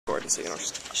already taken off.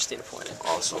 Just need to point it.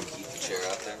 Awesome. Keep the chair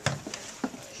out there.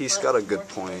 He's got a good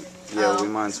point. Yeah, we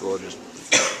might as well just...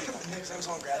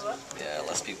 Yeah,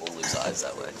 less people lose eyes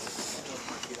that way.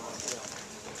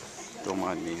 Don't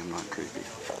mind me, I'm not creepy.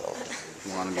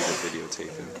 You wanted me to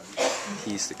videotape him.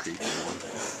 He's the creepy one.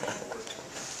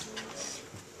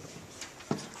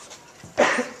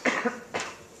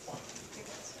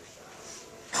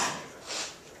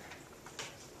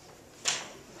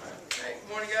 Good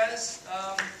morning, guys.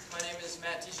 My name is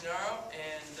Matt DiGennaro,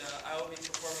 and I will be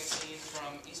performing a scene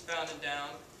from Eastbound and Down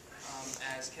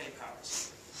as Kenny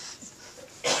Powers.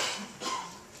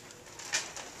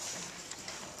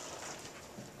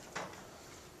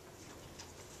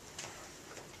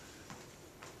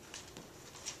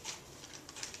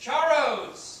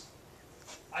 Charros!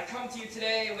 I come to you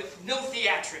today with no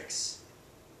theatrics.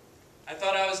 I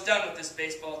thought I was done with this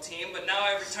baseball team, but now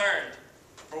I've returned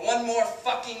for one more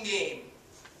fucking game.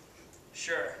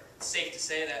 Sure, it's safe to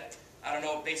say that I don't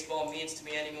know what baseball means to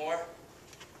me anymore.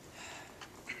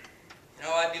 You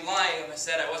know, I'd be lying if I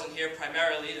said I wasn't here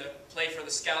primarily to play for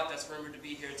the scout that's rumored to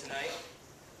be here tonight.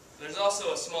 But there's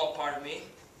also a small part of me,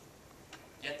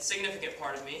 yet significant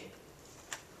part of me,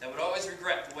 that would always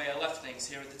regret the way I left things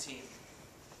here with the team.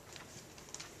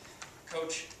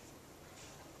 Coach,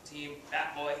 team,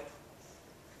 bat boy,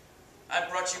 I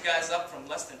brought you guys up from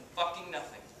less than fucking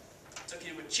nothing. Took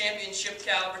you to a championship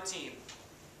caliber team,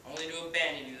 only to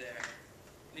abandon you there.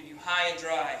 Leave you high and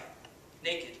dry,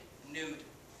 naked, nude.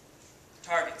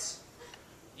 Targets,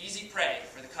 easy prey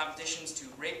for the competitions to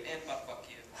rape and butt-fuck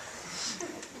you.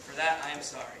 For that, I am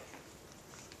sorry.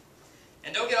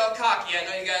 And don't get all cocky, I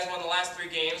know you guys won the last 3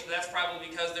 games, but that's probably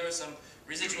because there was some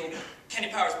residual Kenny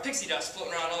Powers pixie dust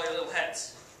floating around all your little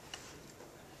heads.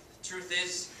 The truth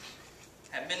is,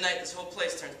 at midnight this whole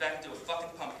place turns back into a fucking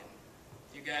pumpkin.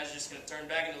 You guys are just going to turn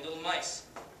back into little mice.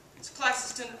 It's a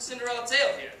classic Cinderella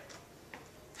tale here.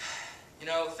 You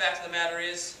know, the fact of the matter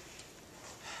is,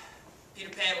 Peter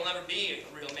Pan will never be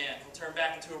a real man. He'll turn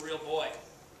back into a real boy.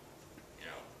 You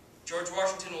know, George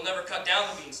Washington will never cut down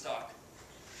the beanstalk.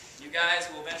 You guys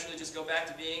will eventually just go back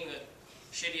to being the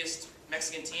shittiest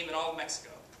Mexican team in all of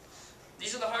Mexico.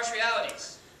 These are the harsh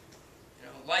realities. You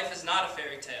know, life is not a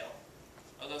fairy tale.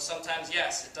 Although sometimes,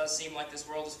 yes, it does seem like this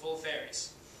world is full of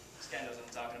fairies. This guy knows what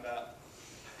I'm talking about.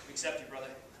 We accept you,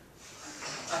 brother.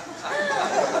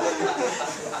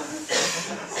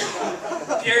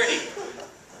 Purity.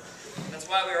 That's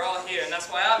why we're all here, and that's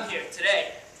why I'm here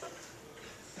today.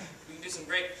 We can do some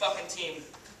great fucking team.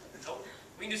 Nope.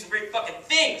 We can do some great fucking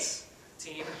things,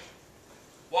 team.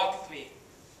 Walk with me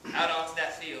out onto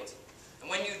that field. And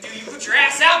when you do, you put your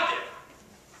ass out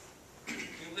there.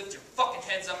 You lift your fucking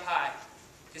heads up high.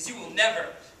 Because you will never,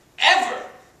 ever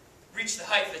reach the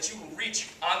height that you will reach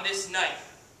on this night.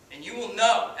 And you will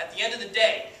know, at the end of the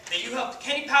day, that you helped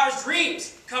Kenny Powers'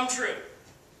 dreams come true.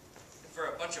 And for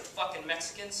a bunch of fucking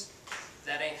Mexicans,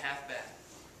 that ain't half bad.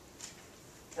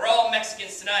 We're all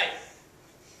Mexicans tonight.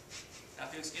 Now,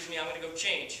 if you'll excuse me, I'm going to go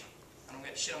change. I don't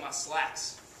get shit on my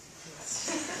slacks.